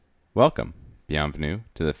Welcome, bienvenue,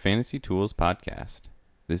 to the Fantasy Tools Podcast.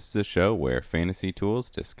 This is a show where fantasy tools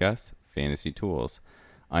discuss fantasy tools.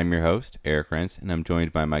 I'm your host, Eric Rentz, and I'm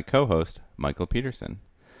joined by my co-host, Michael Peterson.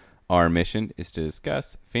 Our mission is to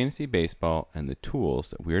discuss fantasy baseball and the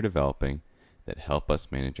tools that we're developing that help us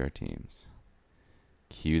manage our teams.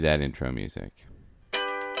 Cue that intro music.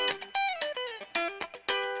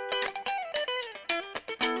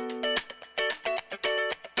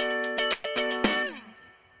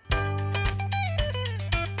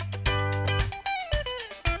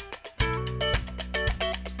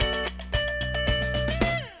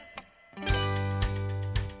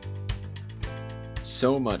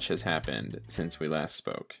 So much has happened since we last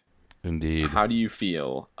spoke. Indeed. How do you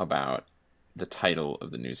feel about the title of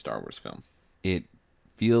the new Star Wars film? It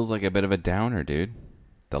feels like a bit of a downer, dude.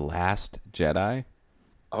 The Last Jedi?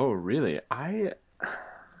 Oh, really? I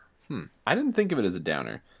didn't think of it as a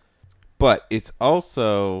downer. But it's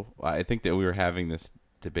also, I think that we were having this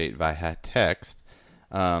debate via text.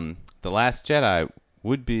 The Last Jedi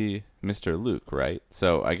would be Mr. Luke, right?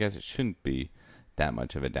 So I guess it shouldn't be that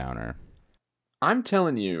much of a downer. I'm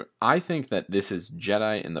telling you, I think that this is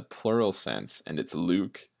Jedi in the plural sense, and it's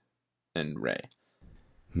Luke and Rey.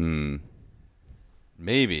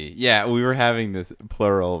 Maybe. Yeah, we were having this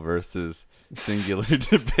plural versus singular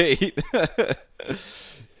debate.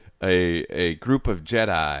 a group of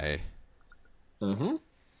Jedi Mm-hmm.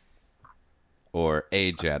 or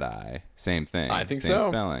a Jedi. Same thing. I think Same so.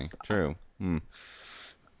 spelling. True.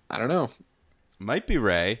 I don't know. Might be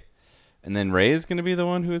Rey. And then Rey is going to be the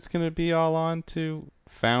one who is going to be all on to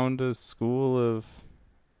found a school of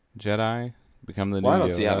Jedi, become the Well, I new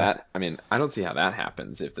don't see how Yoda. that. I don't see how that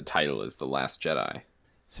happens if the title is The Last Jedi.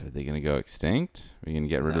 So are they going to go extinct? Are you going to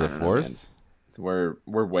get rid No, of the no, no, man. Force? We're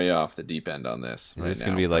way off the deep end on this. Is right this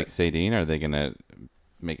going to now, be like but- Sadine? Are they going to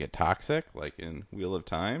make it toxic, like in Wheel of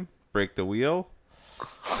Time? Break the wheel?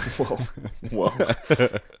 Whoa.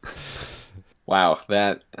 Wow,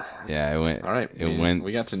 that. Yeah, it went. All right, It went.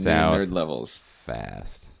 we got to new south nerd levels.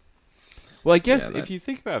 fast. Well, I guess Yeah, if you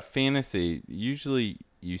think about fantasy, usually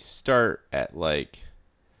you start at like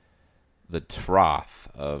the trough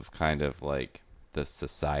of kind of like the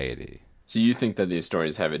society. So you think that these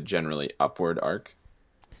stories have a generally upward arc?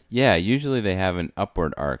 Yeah, usually they have an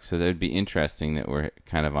upward arc, so that would be interesting that we're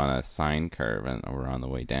kind of on a sine curve and we're on the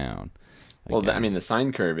way down. Well, again. the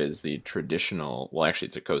sine curve is the traditional. Well, actually,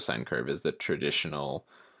 it's a cosine curve. Is the traditional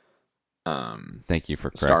Thank you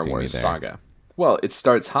for Star correcting me Wars there. saga? Well, it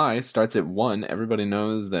starts high, starts at 1. Everybody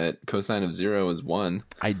knows that cosine of 0 is 1.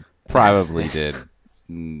 I probably did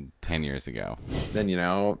 10 years ago. Then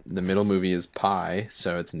the middle movie is pi,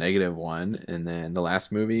 so it's -1, and then the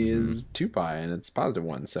last movie is 2 pi, and it's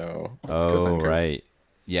 +1. So it's cosine Oh, curve. right.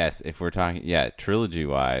 Yes, if we're talking, trilogy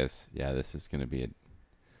wise, this is going to be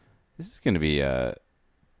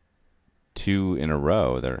two in a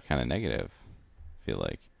row that are kind of negative. I feel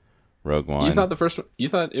like Rogue One. You thought the first one? You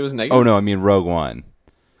thought it was negative? Oh no, I mean Rogue One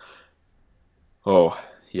Oh,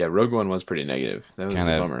 yeah, Rogue One was pretty negative. That was kind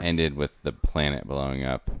a of bummer. ended with the planet blowing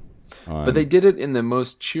up. But they did it in the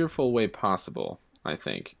most cheerful way possible, I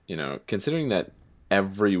think. Considering that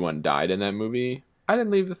everyone died in that movie, I didn't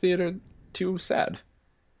leave the theater too sad.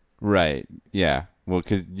 Right. Yeah. Well,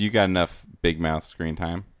 because you got enough big mouth screen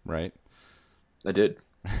time, right? I did.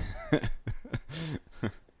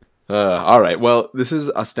 All right. Well, this is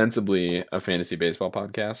ostensibly a fantasy baseball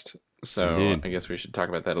podcast, so Indeed. I guess we should talk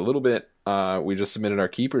about that a little bit. We just submitted our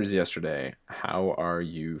keepers yesterday. How are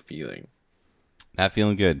you feeling? Not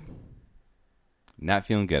feeling good. Not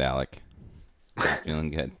feeling good, Alec. Not feeling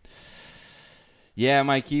good. Yeah,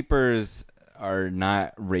 my keepers are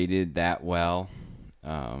not rated that well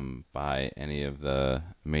by any of the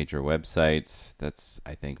major websites. That's,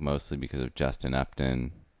 I think, mostly because of Justin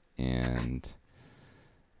Upton and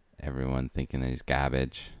everyone thinking that he's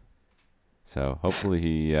garbage. So hopefully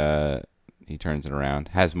he turns it around.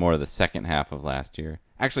 Has more of the second half of last year.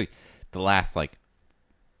 Actually, the last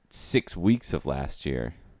 6 weeks of last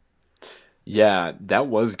year. Yeah, that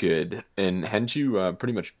was good. And hadn't you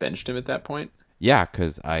pretty much benched him at that point? Yeah,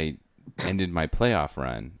 because I ended my playoff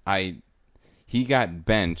run. He got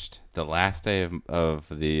benched the last day of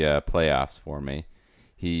the playoffs for me.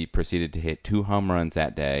 He proceeded to hit 2 home runs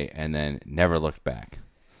that day and then never looked back.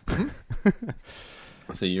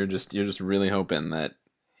 So you're just really hoping that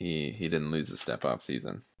he didn't lose a step off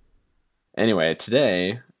season. Anyway,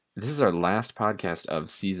 today this is our last podcast of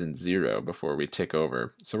season 0 before we tick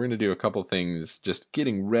over. So we're going to do a couple things just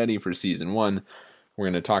getting ready for season 1. We're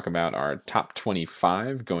going to talk about our top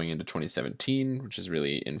 25 going into 2017, which is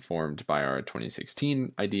really informed by our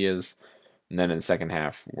 2016 ideas. And then in the second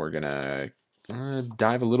half, we're going to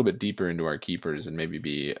dive a little bit deeper into our keepers and maybe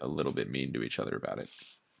be a little bit mean to each other about it.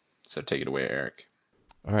 So take it away, Eric.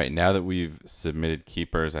 All right, now that we've submitted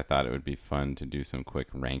keepers, I thought it would be fun to do some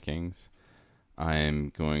quick rankings.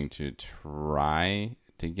 I'm going to try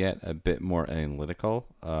to get a bit more analytical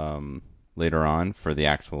later on for the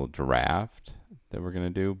actual draft that we're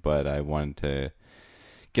going to do, but I wanted to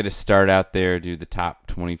get a start out there, do the top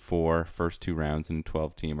 24 first two rounds in a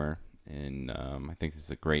 12-teamer, and I think this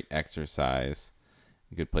is a great exercise,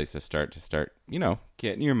 a good place to start,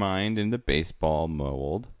 getting your mind in the baseball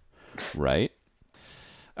mold, right?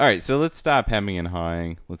 All right, so let's stop hemming and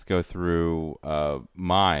hawing. Let's go through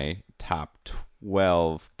my top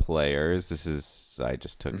 12 players. I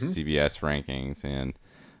just took CBS rankings and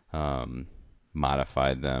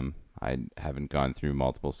modified them. I haven't gone through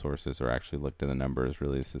multiple sources or actually looked at the numbers.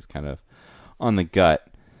 Really, this is kind of on the gut.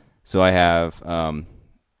 So I have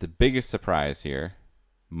the biggest surprise here,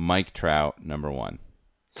 Mike Trout, number 1.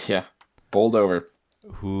 Yeah, bowled over.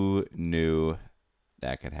 Who knew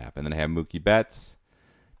that could happen? Then I have Mookie Betts.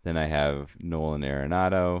 Then I have Nolan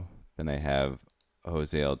Arenado. Then I have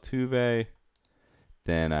Jose Altuve.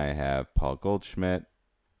 Then I have Paul Goldschmidt.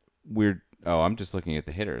 Weird. Oh, I'm just looking at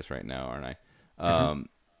the hitters right now, aren't I?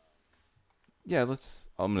 Yeah, I'm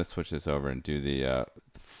going to switch this over and do the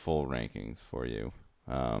full rankings for you.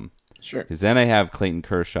 Sure. Because then I have Clayton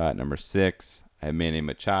Kershaw at number 6. I have Manny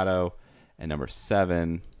Machado at number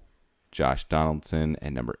 7. Josh Donaldson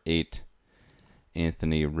at number 8.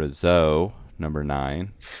 Anthony Rizzo, number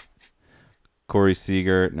 9. Corey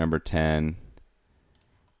Seager, number 10.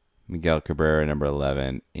 Miguel Cabrera, number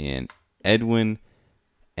 11. And Edwin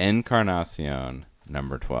Encarnacion,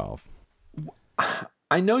 number 12.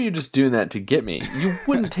 I know you're just doing that to get me. You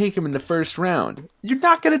wouldn't take him in the first round. You're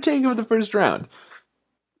not going to take him in the first round.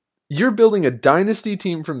 You're building a dynasty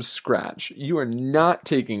team from scratch. You are not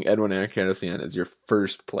taking Edwin Encarnacion as your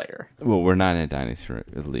first player. Well, we're not in a dynasty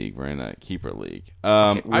league. We're in a keeper league.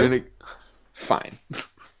 Fine.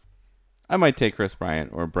 I might take Chris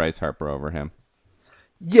Bryant or Bryce Harper over him.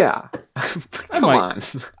 Yeah. Come on.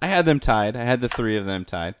 I had them tied. I had the 3 of them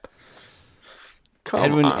tied.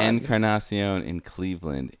 Edwin Encarnacion in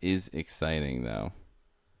Cleveland is exciting, though.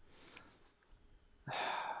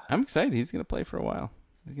 I'm excited. He's going to play for a while.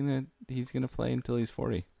 He's gonna play until he's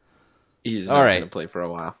 40. He's not gonna play for a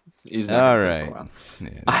while. He's not gonna play for a while.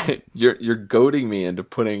 Yeah. You're goading me into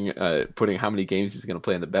putting how many games he's gonna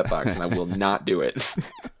play in the bet box, and I will not do it.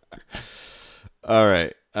 All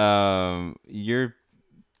right. Your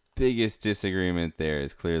biggest disagreement there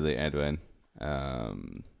is clearly Edwin.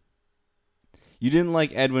 You didn't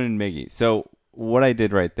like Edwin and Miggy. So what I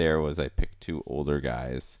did right there was I picked 2 older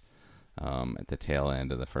guys at the tail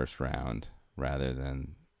end of the first round rather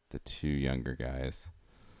than the 2 younger guys.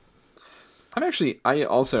 We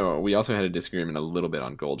also had a disagreement a little bit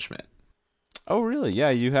on Goldschmidt. Oh, really? Yeah,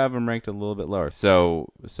 you have him ranked a little bit lower.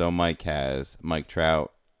 So Mike has Mike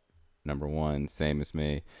Trout, number 1, same as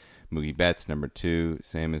me. Mookie Betts, number 2,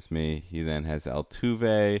 same as me. He then has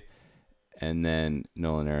Altuve and then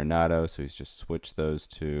Nolan Arenado, so he's just switched those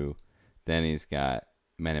 2. Then he's got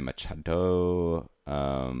Manny Machado,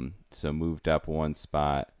 so moved up 1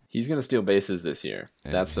 spot. He's going to steal bases this year.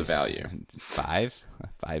 That's the value. 5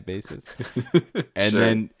 bases. And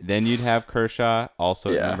sure. then you'd have Kershaw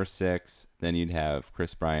also at number 6. Then you'd have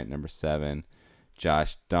Chris Bryant, number 7.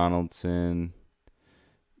 Josh Donaldson,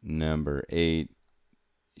 number 8.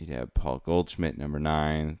 You'd have Paul Goldschmidt, number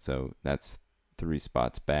 9. So that's 3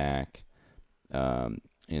 spots back. Then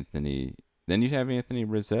you'd have Anthony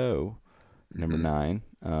Rizzo, number 9.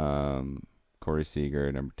 Corey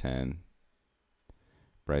Seager, number 10.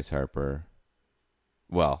 Bryce Harper.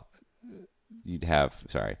 Well,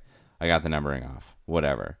 I got the numbering off.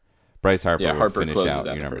 Whatever. Bryce Harper would finish out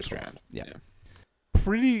your number first round. Yeah.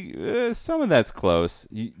 Pretty. Some of that's close.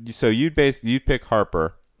 So you'd pick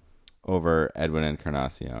Harper over Edwin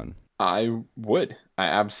Encarnacion. I would. I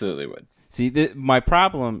absolutely would. See, my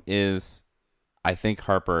problem is, I think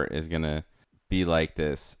Harper is gonna be like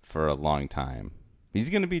this for a long time. He's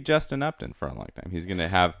gonna be Justin Upton for a long time. He's gonna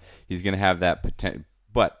have that potential.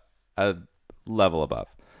 But a level above.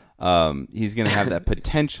 He's going to have that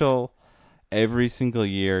potential every single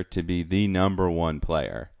year to be the number 1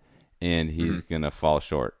 player. And he's going to fall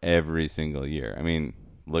short every single year. I mean,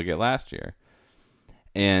 look at last year.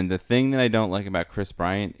 And the thing that I don't like about Chris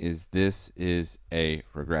Bryant is this is a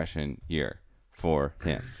regression year for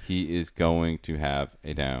him. He is going to have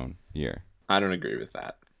a down year. I don't agree with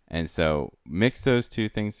that. And so mix those 2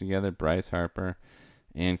 things together, Bryce Harper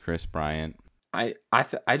and Chris Bryant. I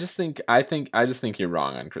just think you're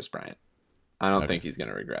wrong on Chris Bryant. I don't think he's going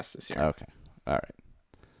to regress this year. Okay. All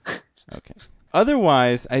right. Okay.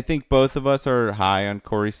 Otherwise, I think both of us are high on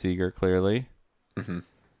Corey Seager, clearly. Hmm.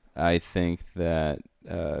 I think that,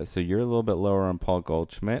 so you're a little bit lower on Paul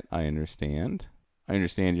Goldschmidt. I understand. I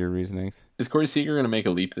understand your reasonings. Is Corey Seager going to make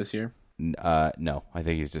a leap this year? No, I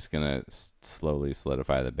think he's just going to slowly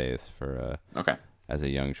solidify the base for Okay. as a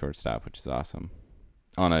young shortstop, which is awesome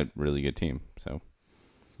on a really good team. So,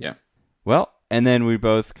 Yeah. well, and then we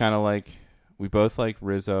both like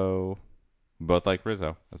Rizzo. We both like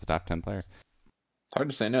Rizzo as a top 10 player. It's hard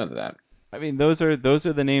to say no to that. I mean, those are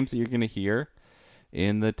the names that you're going to hear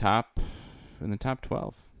in the top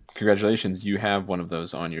 12. Congratulations, you have one of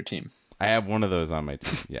those on your team. I have one of those on my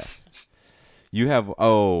team. Yes. You had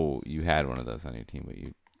one of those on your team, but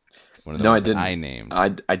one of the No, I ones that didn't. I named.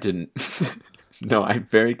 I didn't. No, I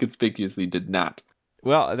very conspicuously did not.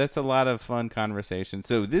 Well, that's a lot of fun conversation.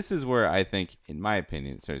 So this is where I think, in my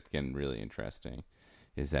opinion, it starts getting really interesting,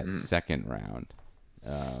 is that second round.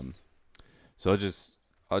 So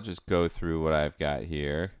I'll just go through what I've got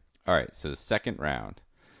here. All right, so the second round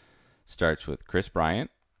starts with Chris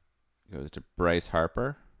Bryant, goes to Bryce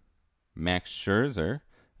Harper, Max Scherzer,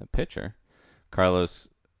 a pitcher, Carlos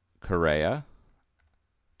Correa,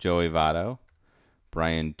 Joey Votto,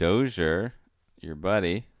 Brian Dozier, your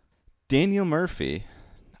buddy, Daniel Murphy.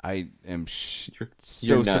 I am You're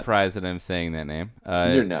so nuts. surprised that I'm saying that name.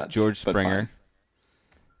 You're nuts. George but Springer, fine.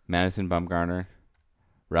 Madison Bumgarner,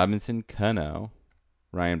 Robinson Cano,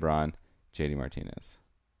 Ryan Braun, JD Martinez.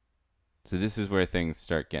 So this is where things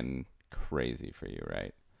start getting crazy for you,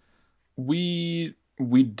 right? We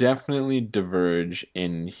definitely diverge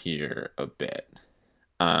in here a bit.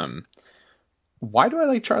 Why do I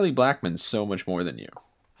like Charlie Blackmon so much more than you?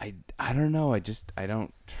 I don't know. I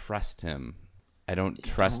don't trust him. I don't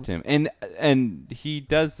trust him. And he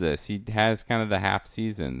does this. He has kind of the half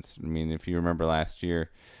seasons. I mean, if you remember last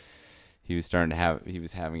year, he was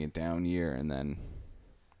having a down year, and then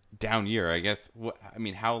down year, I guess. I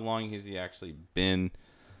mean, how long has he actually been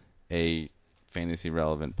a fantasy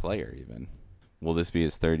relevant player even? Will this be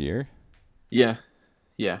his third year? Yeah,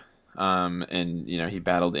 yeah. And he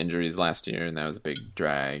battled injuries last year, and that was a big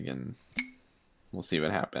drag. And we'll see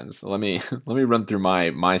what happens. Let me run through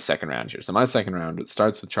my second round here. So my second round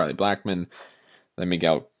starts with Charlie Blackmon, then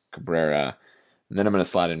Miguel Cabrera, and then I'm going to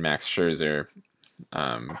slot in Max Scherzer,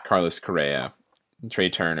 Carlos Correa, Trey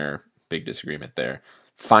Turner. Big disagreement there.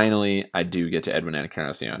 Finally, I do get to Edwin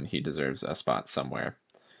Encarnacion. He deserves a spot somewhere.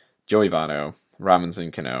 Joey Votto,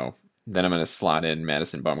 Robinson Cano. Then I'm going to slot in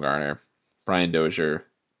Madison Bumgarner, Brian Dozier,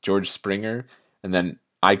 George Springer, and then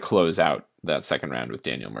I close out that second round with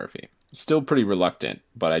Daniel Murphy. Still pretty reluctant,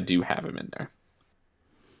 but I do have him in there.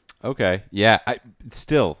 Okay. Yeah.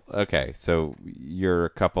 Okay. So you're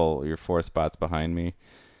 4 spots behind me.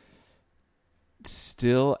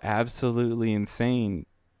 Still absolutely insane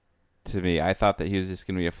to me. I thought that he was just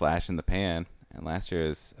going to be a flash in the pan, and last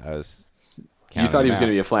year I was. You thought he was going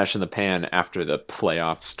to be a flash in the pan after the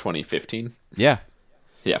playoffs 2015? Yeah.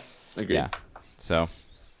 Yeah. Agreed. Yeah. So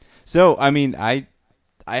I mean, I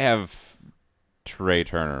have Trey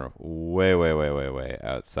Turner way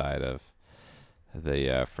outside of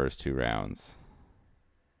the first 2 rounds,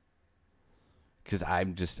 because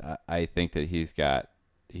I think that he's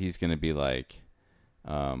going to be like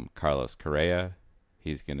Carlos Correa.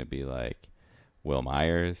 He's going to be like Will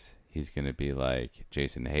Myers. He's going to be like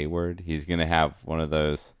Jason Hayward. He's going to have one of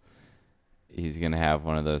those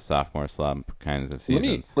sophomore slump kinds of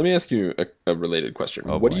seasons. Let me ask you a related question.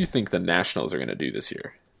 Oh, what boy. do you think the Nationals are going to do this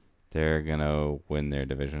year? They're going to win their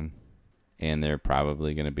division, and they're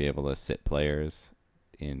probably going to be able to sit players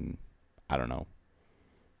in, I don't know,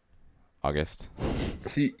 August.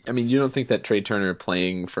 See, I mean, you don't think that Trey Turner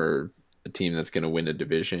playing for a team that's going to win a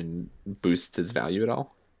division boosts his value at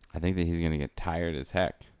all? I think that he's going to get tired as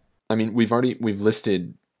heck. I mean, we've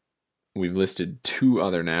listed 2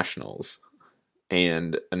 other Nationals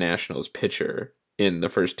and a Nationals pitcher in the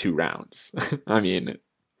first 2 rounds. I mean,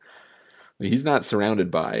 he's not surrounded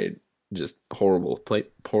by just horrible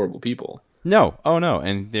people. No, oh no,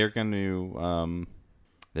 and they're going to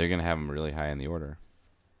have him really high in the order.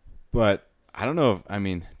 But I don't know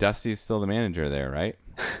Dusty's still the manager there, right?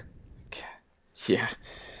 Yeah.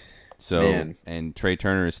 So Man. And Trey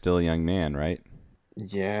Turner is still a young man, right?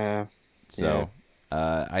 Yeah. So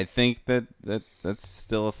I think that's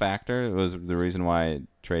still a factor. It was the reason why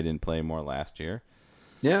Trey didn't play more last year.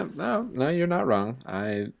 Yeah, no, you're not wrong.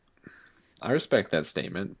 I respect that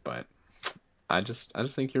statement, but I just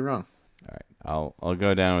think you're wrong. All right, I'll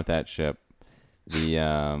go down with that ship.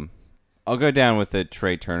 I'll go down with the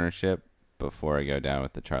Trey Turner ship before I go down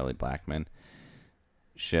with the Charlie Blackmon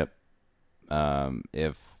ship.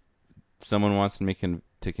 If someone wants to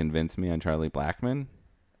to convince me on Charlie Blackmon.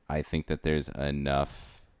 I think that there's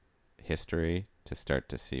enough history to start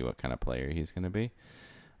to see what kind of player he's going to be.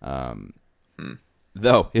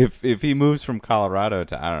 Though, if he moves from Colorado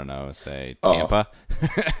to, I don't know, say Tampa,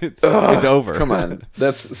 it's over. Come on,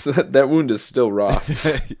 that wound is still raw.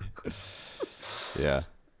 Yeah,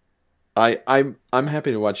 I'm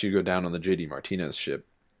happy to watch you go down on the JD Martinez ship.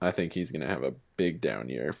 I think he's going to have a big down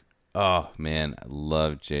year. Oh man, I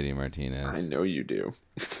love JD Martinez. I know you do.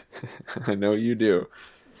 I know you do.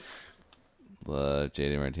 Love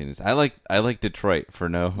JD Martinez. I like Detroit for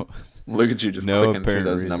no. Look at you just clicking through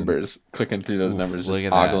those numbers, just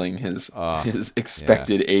ogling his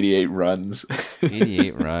expected 88 runs.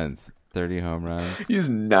 88 runs, 30 home runs. He's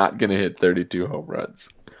not gonna hit 32 home runs.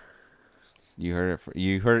 You heard it.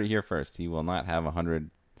 You heard it here first. He will not have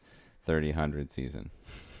 100 season.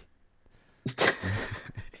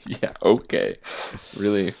 Yeah. Okay.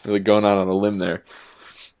 Really going out on a limb there.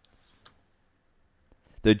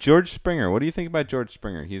 The George Springer. What do you think about George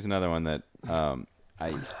Springer? He's another one that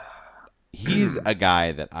he's a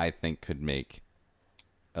guy that I think could make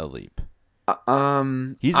a leap.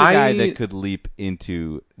 He's a guy that could leap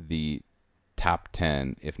into the top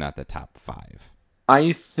 10, if not the top 5.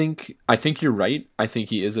 I think you're right. I think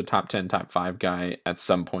he is a top 10, top 5 guy at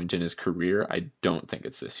some point in his career. I don't think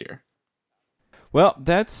it's this year. Well,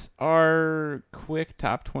 that's our quick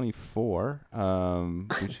top 24.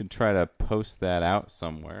 We should try to post that out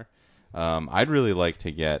somewhere. I'd really like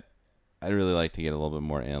to get a little bit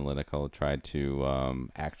more analytical. Try to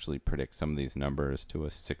actually predict some of these numbers to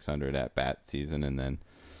a 600 at bat season, and then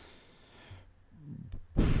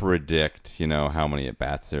predict, how many at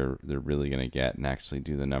bats they're really going to get, and actually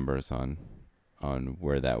do the numbers on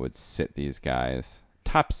where that would sit these guys.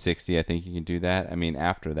 Top 60, I think you can do that. I mean,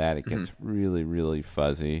 after that, it gets really, really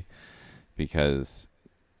fuzzy because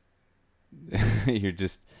you're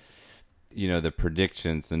just, the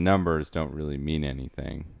predictions, the numbers don't really mean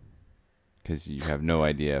anything because you have no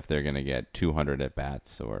idea if they're going to get 200 at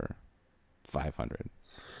bats or 500.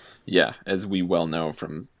 Yeah, as we well know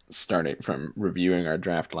from reviewing our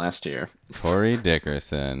draft last year. Corey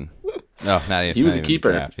Dickerson. No, not even. He was a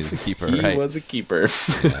keeper. Draft. He was a keeper, He right? was a keeper.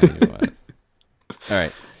 Yeah, he was. All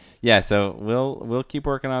right. Yeah, so we'll keep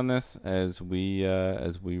working on this as we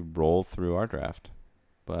roll through our draft.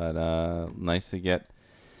 But nice to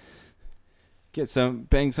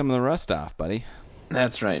bang some of the rust off, buddy.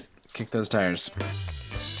 That's right. Kick those tires.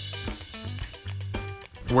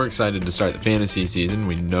 We're excited to start the fantasy season.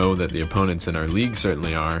 We know that the opponents in our league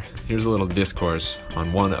certainly are. Here's a little discourse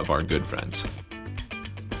on one of our good friends.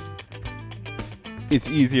 It's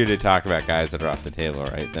easier to talk about guys that are off the table,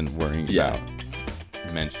 right, than worrying about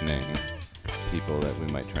mentioning people that we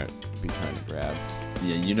might be trying to grab.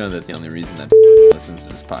 Yeah, you know that the only reason that listens to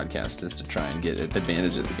this podcast is to try and get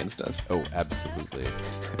advantages against us. Oh, absolutely.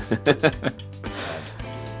 Absolutely.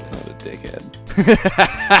 What a dickhead.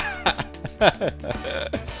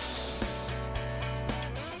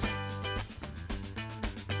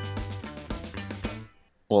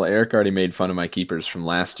 Well, Eric already made fun of my keepers from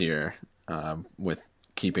last year with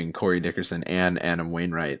keeping Corey Dickerson and Adam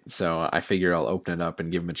Wainwright. So I figure I'll open it up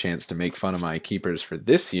and give him a chance to make fun of my keepers for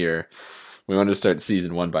this year. We wanted to start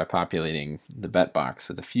season 1 by populating the bet box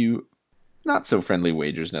with a few not so friendly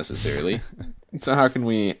wagers necessarily. So how can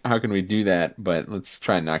we do that? But let's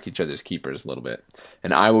try and knock each other's keepers a little bit.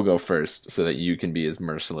 And I will go first so that you can be as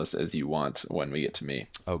merciless as you want when we get to me.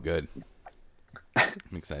 Oh, good.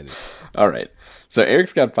 I'm excited. All right. So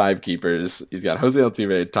Eric's got 5 keepers. He's got Jose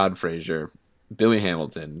Altuve, Todd Frazier, Billy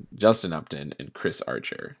Hamilton, Justin Upton, and Chris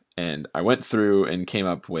Archer. And I went through and came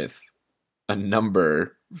up with a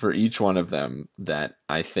number for each one of them that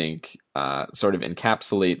I think sort of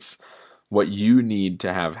encapsulates what you need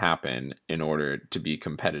to have happen in order to be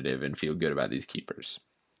competitive and feel good about these keepers.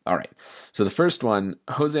 All right. So the first one,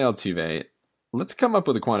 Jose Altuve, let's come up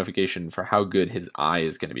with a quantification for how good his eye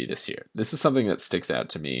is going to be this year. This is something that sticks out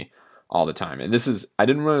to me all the time. And I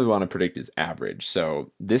didn't really want to predict his average.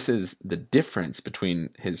 So this is the difference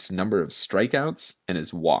between his number of strikeouts and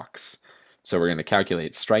his walks. So we're going to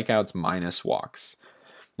calculate strikeouts minus walks.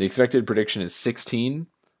 The expected prediction is 16.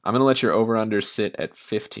 I'm going to let your over-under sit at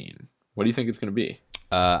 15. What do you think it's going to be?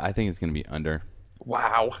 I think it's going to be under.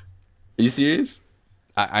 Wow. Are you serious?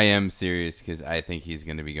 I am serious because I think he's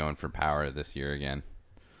going to be going for power this year again.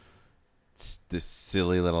 This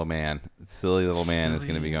silly little man is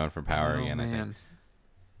going to be going for power again. Man.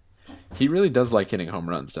 I think he really does like hitting home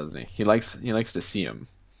runs, doesn't he? He likes to see them.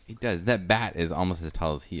 He does. That bat is almost as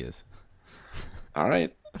tall as he is. All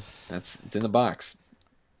right, it's in the box.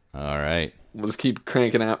 All right, we'll just keep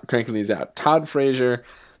cranking these out. Todd Frazier,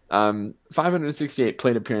 568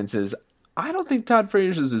 plate appearances. I don't think Todd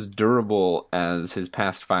Frazier is as durable as his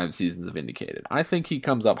past 5 seasons have indicated. I think he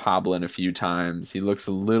comes up hobbling a few times. He looks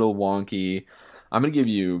a little wonky. I'm going to give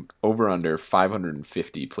you over under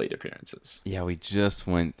 550 plate appearances. Yeah, we just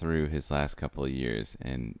went through his last couple of years,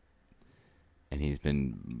 and he's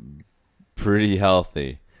been pretty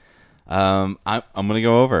healthy. I'm gonna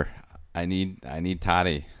go over. I need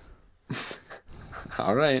Toddy.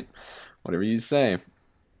 All right, whatever you say.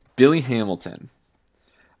 Billy Hamilton.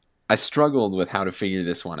 I struggled with how to figure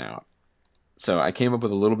this one out. So I came up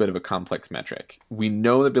with a little bit of a complex metric. We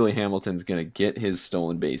know that Billy Hamilton's going to get his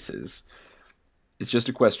stolen bases. It's just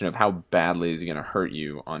a question of how badly is he going to hurt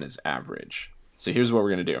you on his average. So here's what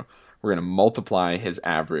we're going to do. We're going to multiply his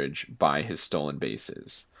average by his stolen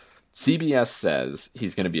bases. CBS says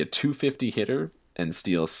he's going to be a 250 hitter and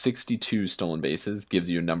steal 62 stolen bases, gives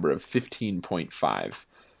you a number of 15.5.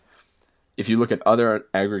 If you look at other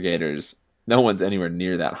aggregators, no one's anywhere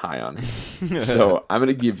near that high on him. So I'm going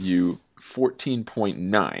to give you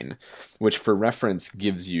 14.9, which for reference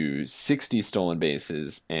gives you 60 stolen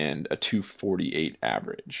bases and a 248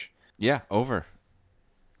 average. Yeah, over.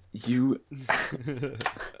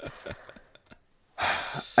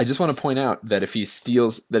 I just want to point out that if he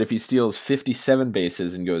steals 57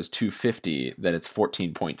 bases and goes 250, then it's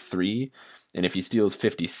 14.3. And if he steals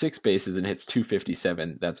 56 bases and hits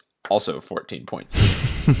 257, that's also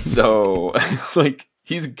 14.3. So, like,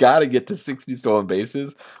 he's got to get to 60 stolen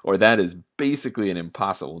bases, or that is basically an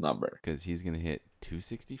impossible number. Because he's going to hit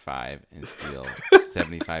 265 and steal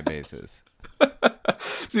 75 bases.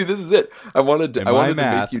 See, this is it. I wanted to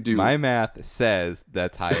make you do. My math says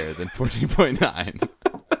that's higher than 14.9.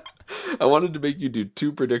 I wanted to make you do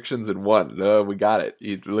 2 predictions in one. No, we got it.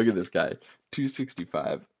 Look at this guy.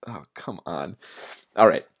 265. Oh, come on. All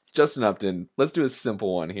right. Justin Upton. Let's do a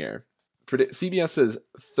simple one here. CBS says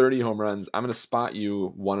 30 home runs. I'm going to spot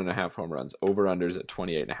you 1.5 home runs. Over-unders at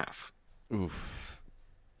 28.5. Oof.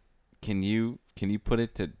 Can you put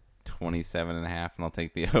it to 27.5 and I'll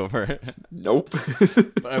take the over? Nope.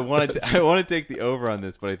 But I want to take the over on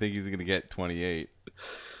this, but I think he's going to get 28.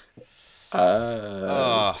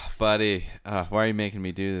 Oh, buddy. Why are you making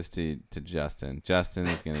me do this to Justin? Justin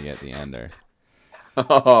is going to get the under.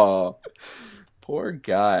 Oh, poor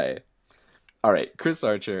guy. All right, Chris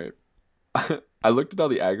Archer. I looked at all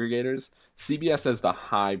the aggregators. CBS has the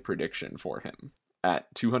high prediction for him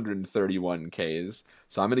at 231 Ks.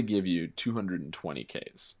 So I'm going to give you 220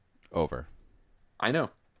 Ks. Over. I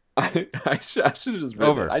know. I should have just read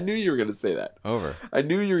over. That. I knew you were going to say that. Over. I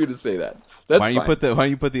knew you were going to say that. That's why don't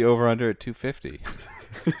you put the over under at 250?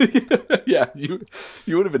 Yeah, you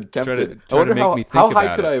would have been tempted. I wonder how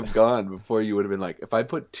high could I have gone before you would have been like, if I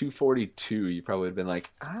put 242, you probably would have been like,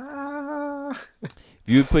 ah. If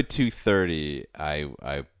you would put 230, I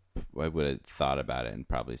would have thought about it and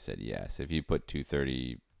probably said yes. If you put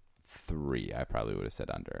 233, I probably would have said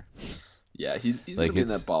under. Yeah, he's like, going to be in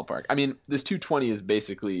that ballpark. I mean, this 220 is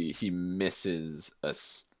basically he misses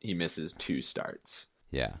 2 starts.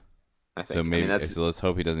 Yeah. I think. So maybe so let's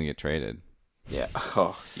hope he doesn't get traded. Yeah.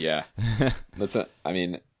 Oh, yeah. I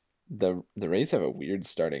mean, the Rays have a weird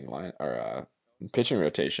starting line or pitching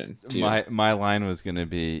rotation too. My line was going to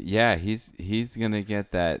be, yeah, he's going to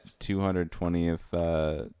get that 220th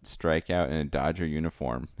strikeout in a Dodger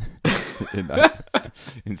uniform.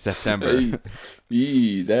 in September.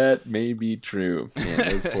 That may be true.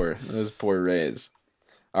 Man, those poor Rays.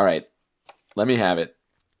 All right, let me have it.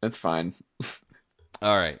 That's fine.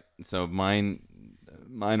 All right, so mine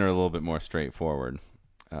are a little bit more straightforward.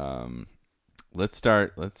 Let's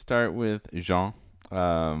start with Jean.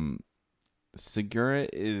 Segura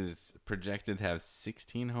is projected to have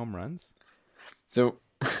 16 home runs. So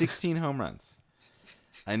 16 home runs.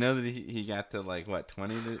 I know that he got to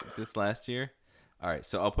 20 this last year. All right,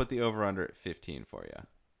 so I'll put the over-under at 15 for you.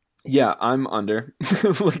 Yeah, I'm under.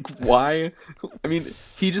 Why? I mean,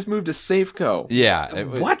 he just moved to Safeco. Yeah.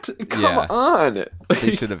 What? Come on.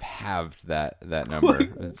 They should have halved that number.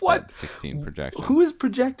 What? That 16 projection. Who is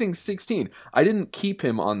projecting 16? I didn't keep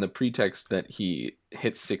him on the pretext that he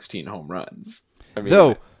hit 16 home runs. I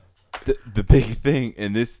mean, the big thing,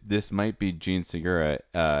 and this might be Gene Segura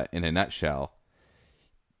in a nutshell,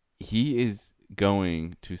 he is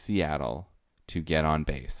going to Seattle to get on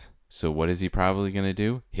base. So what is he probably going to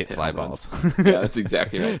do? Hit fly balls. Yeah, that's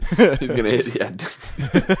exactly right. He's going to hit. Yeah.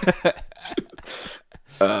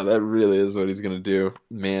 That really is what he's going to do.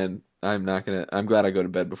 Man, I'm glad I go to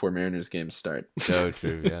bed before Mariners games start. So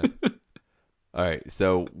true, yeah. All right,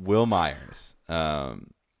 so Will Myers.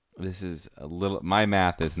 This is my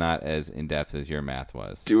math is not as in-depth as your math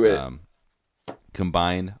was. Do it.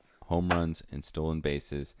 Combined home runs and stolen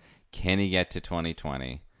bases. Can he get to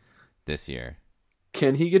 2020 this year?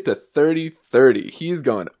 Can he get to 30-30? He's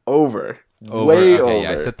going over. Over. Way okay, over.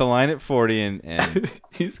 Yeah, I set the line at 40, and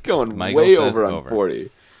he's going Michael way says over on over. 40.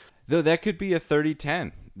 Though that could be a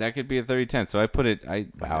 30-10. That could be a 30-10. So I put it. I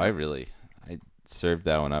served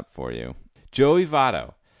that one up for you. Joey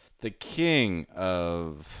Votto, the king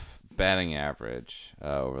of batting average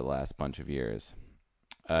over the last bunch of years.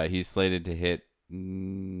 He's slated to hit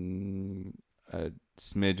a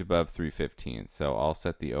smidge above 315. So I'll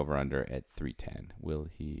set the over/under at 310. Will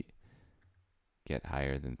he get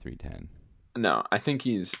higher than 310? No, I think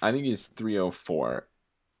he's 304.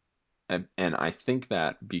 And I think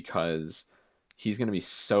that because he's going to be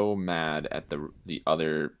so mad at the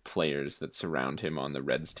other players that surround him on the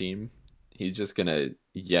Reds team, he's just going to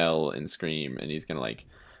yell and scream, and he's going to like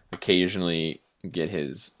occasionally get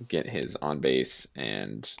his on base,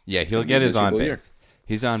 and yeah, he'll get his on base.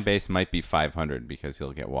 His on base might be 500 because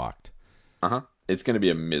he'll get walked. It's going to be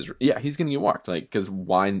a misery. Yeah, he's going to get walked. Like, because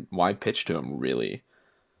why pitch to him really?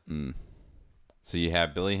 So you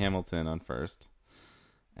have Billy Hamilton on first,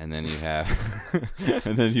 and then you have,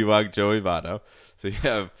 and then you walk Joey Votto. So you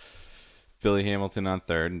have Billy Hamilton on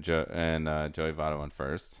third and Joey Votto on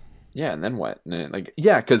first. Yeah, and then what? And then,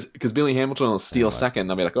 because Billy Hamilton will steal second.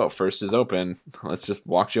 They'll be like, "Oh, first is open. Let's just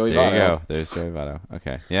walk Joey Votto." There you go. There's Joey Votto.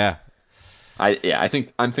 Okay, yeah.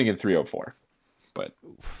 I'm thinking 304, but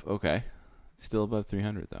okay, still above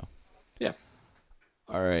 300 though. Yeah.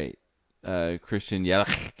 All right, Christian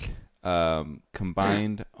Yelich,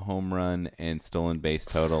 combined home run and stolen base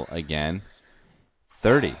total again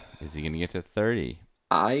 30. Is he going to get to 30?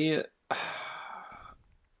 I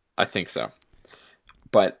think so,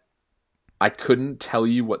 but I couldn't tell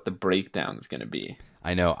you what the breakdown is going to be.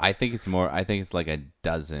 I know. I think it's more. I think it's like a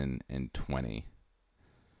dozen and 20.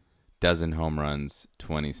 Dozen home runs,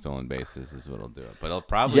 20 stolen bases is what it'll do it. But it'll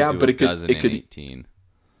probably do a dozen and 18.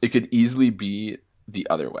 It could easily be the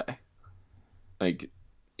other way. Like,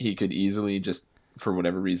 he could easily just, for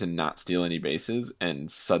whatever reason, not steal any bases and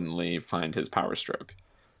suddenly find his power stroke.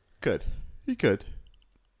 Could. He could.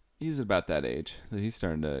 He's about that age. He's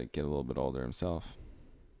starting to get a little bit older himself.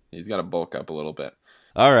 He's got to bulk up a little bit.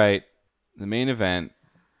 All right. The main event.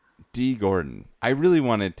 D. Gordon. I really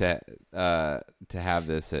wanted to have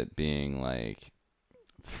this at being like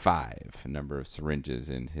 5 number of syringes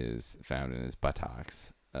found in his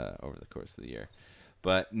buttocks over the course of the year,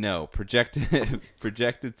 but no,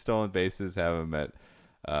 projected stolen bases have him at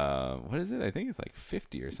what is it? I think it's like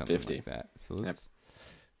 50 or something 50. like that. So let's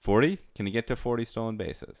 40. Can he get to 40 stolen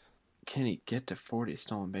bases? Can he get to 40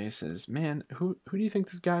 stolen bases? Man, who do you think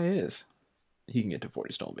this guy is? He can get to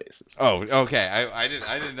 40 stolen bases. Oh, okay. I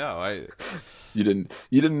didn't know. You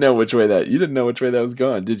didn't know which way that was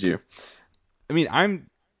going, did you? I mean, I'm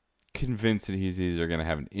convinced that he's either going to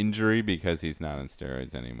have an injury because he's not on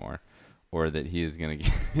steroids anymore, or that he is going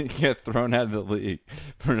to get thrown out of the league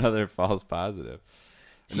for another false positive.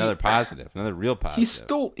 Another real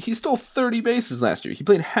positive. He stole 30 bases last year. He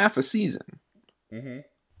played half a season. Mm-hmm.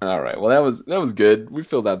 All right. Well, that was good. We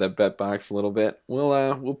filled out that bet box a little bit.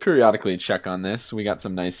 We'll periodically check on this. We got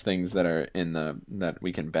some nice things that are that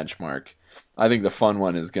we can benchmark. I think the fun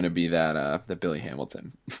one is going to be that Billy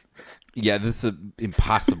Hamilton. Yeah, this is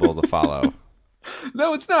impossible to follow.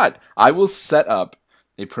 No, it's not. I will set up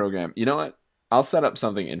a program. You know what? I'll set up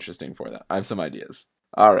something interesting for that. I have some ideas.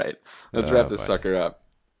 All right. Let's wrap this sucker up.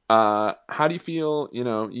 How do you feel,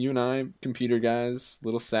 you and I, computer guys, a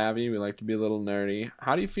little savvy, we like to be a little nerdy.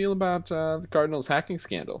 How do you feel about the Cardinals hacking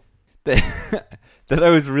scandal? That I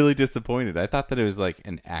was really disappointed. I thought that it was like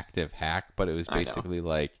an active hack, but it was basically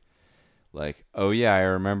like, oh yeah, I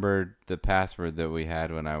remembered the password that we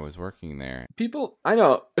had when I was working there. I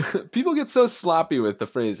know, people get so sloppy with the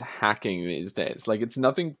phrase hacking these days. Like, it's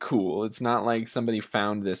nothing cool. It's not like somebody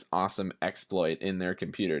found this awesome exploit in their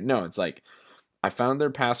computer. No, it's like, I found their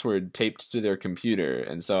password taped to their computer,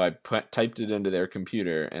 and so I typed it into their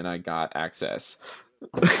computer, and I got access.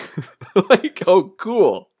 Like, oh,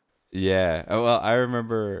 cool. Yeah. Well, I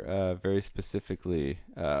remember very specifically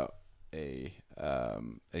a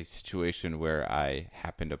situation where I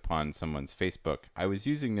happened upon someone's Facebook. I was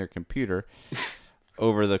using their computer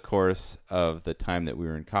over the course of the time that we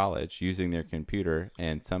were in college, using their computer,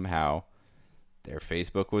 and somehow their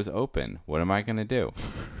Facebook was open. What am I going to do?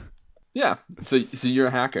 Yeah, so you're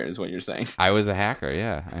a hacker is what you're saying. I was a hacker,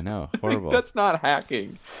 yeah, I know. Horrible. That's not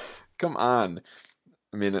hacking. Come on.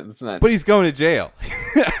 I mean, it's not. But he's going to jail.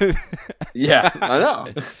 Yeah, I know.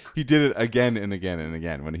 He did it again and again and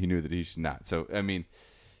again when he knew that he should not. So, I mean,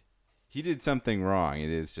 he did something wrong. It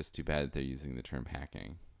is just too bad that they're using the term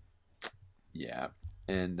hacking. Yeah.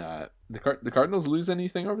 And the Cardinals lose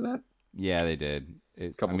anything over that? Yeah, they did.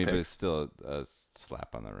 I Couple mean, but it's picks. still a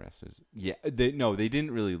slap on the wrist. Yeah, they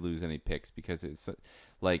didn't really lose any picks because it's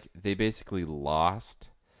like they basically lost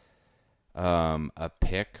a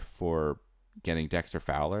pick for getting Dexter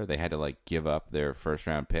Fowler. They had to like give up their first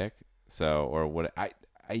round pick. So or what I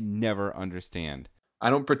never understand. I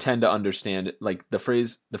don't pretend to understand it. Like the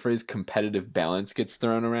phrase competitive balance gets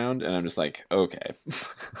thrown around, and I'm just like, okay,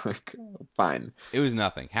 like, fine. It was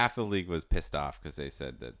nothing. Half the league was pissed off because they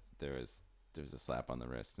said that there's a slap on the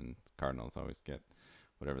wrist, and Cardinals always get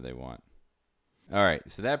whatever they want. All right,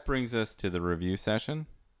 so that brings us to the review session.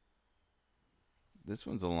 This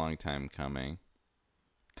one's a long time coming.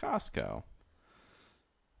 Costco.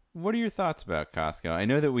 What are your thoughts about Costco? I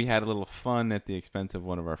know that we had a little fun at the expense of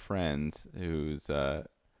one of our friends whose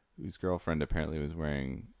girlfriend apparently was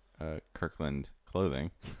wearing Kirkland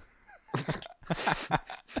clothing.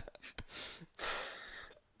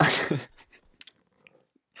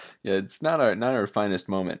 Yeah, it's not our finest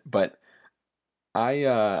moment, but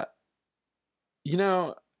I you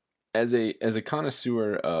know, as a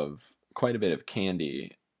connoisseur of quite a bit of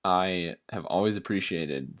candy, I have always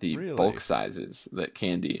appreciated the bulk Really? sizes that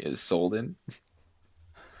candy is sold in.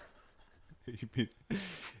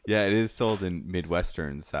 Yeah, it is sold in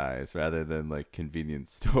Midwestern size rather than like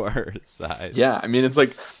convenience store size. Yeah, I mean it's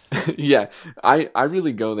like yeah, I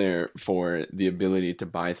really go there for the ability to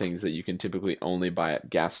buy things that you can typically only buy at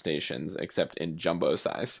gas stations except in jumbo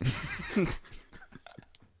size.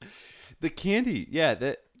 The candy, yeah,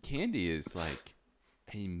 that candy is like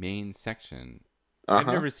a main section. I've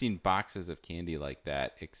Uh-huh. never seen boxes of candy like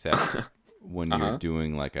that except when you're Uh-huh.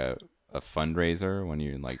 doing like a fundraiser when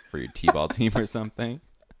you're like for your T-ball team or something.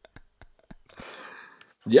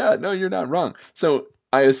 Yeah, no, you're not wrong. So,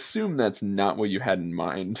 I assume that's not what you had in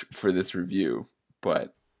mind for this review,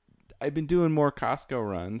 but I've been doing more Costco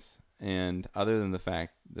runs, and other than the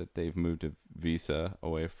fact that they've moved to Visa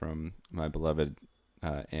away from my beloved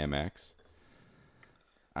Amex,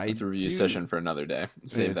 I that's a review do. session for another day.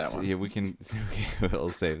 Save that It's one. yeah, we can we'll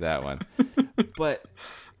save that one. But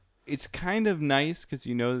it's kind of nice because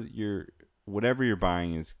you know that you're whatever you're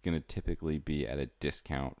buying is going to typically be at a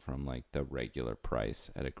discount from like the regular price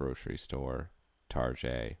at a grocery store,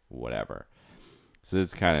 Target, whatever. So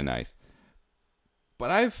it's kind of nice. But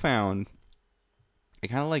I've found I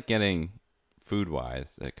kind of like getting food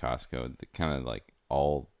wise at Costco. The kind of like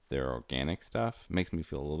all their organic stuff makes me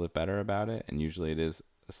feel a little bit better about it, and usually it is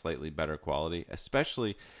a slightly better quality,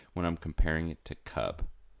 especially when I'm comparing it to Cub.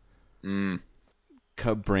 Mm.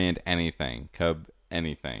 Cub brand anything, Cub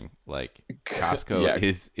anything. Like Costco Yeah,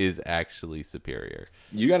 is actually superior.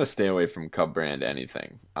 you got to stay away from Cub brand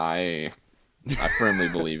anything. I firmly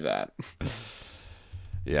believe that.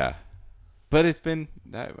 Yeah, but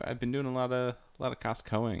I've been doing a lot of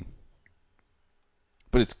Costcoing.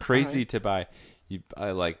 But it's All crazy right. to buy.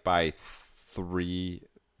 I like buy three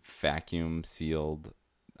vacuum sealed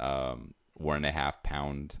 1.5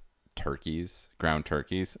 pound turkeys, ground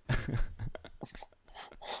turkeys.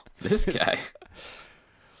 This guy.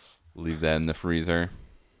 Leave that in the freezer.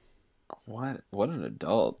 What an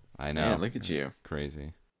adult. I Man, know, look at you.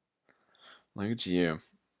 crazy. Look at you.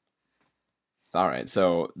 All right.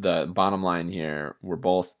 So the bottom line here, we're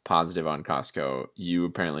both positive on Costco. You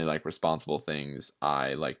apparently like responsible things.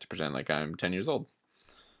 I like to pretend like I'm 10 years old.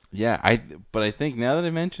 Yeah, but I think now that I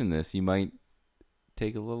mentioned this, you might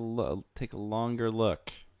take a longer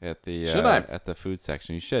look Should I? at the food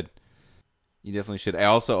section. You should. You definitely should. I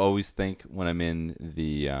also always think when I'm in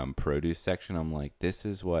the produce section, I'm like, this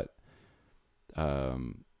is what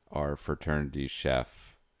our fraternity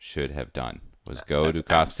chef should have done was go That's to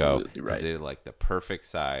Costco absolutely because right. they're like the perfect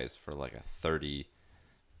size for like a 30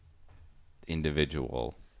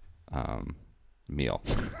 individual um, meal.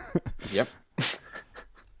 Yep.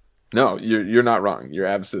 No, you're not wrong. You're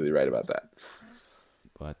absolutely right about that.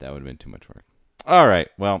 But that would have been too much work. All right.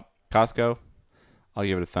 Well, Costco, I'll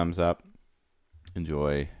give it a thumbs up.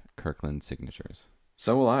 Enjoy Kirkland signatures.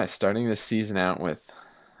 So will I. Starting this season out with,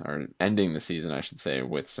 or ending the season, I should say,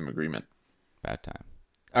 with some agreement. Bad time.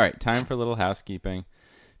 All right. Time for a little housekeeping.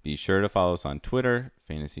 Be sure to follow us on Twitter,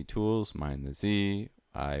 Fantasy Tools, Mind the Z.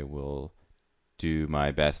 I will do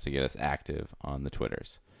my best to get us active on the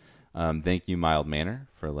Twitters. Thank you, Mild Manner,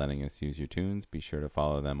 for letting us use your tunes. Be sure to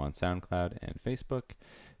follow them on SoundCloud and Facebook.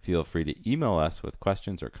 Feel free to email us with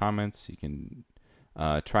questions or comments. You can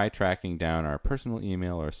try tracking down our personal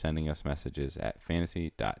email or sending us messages at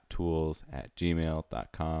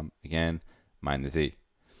fantasy.tools@gmail.com. Again, mind the Z.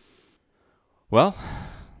 Well,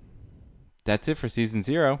 that's it for season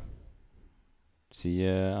 0. See you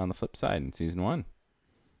on the flip side in season 1.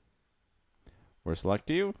 Worst luck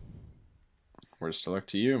to you. Worst of luck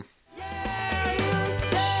to you.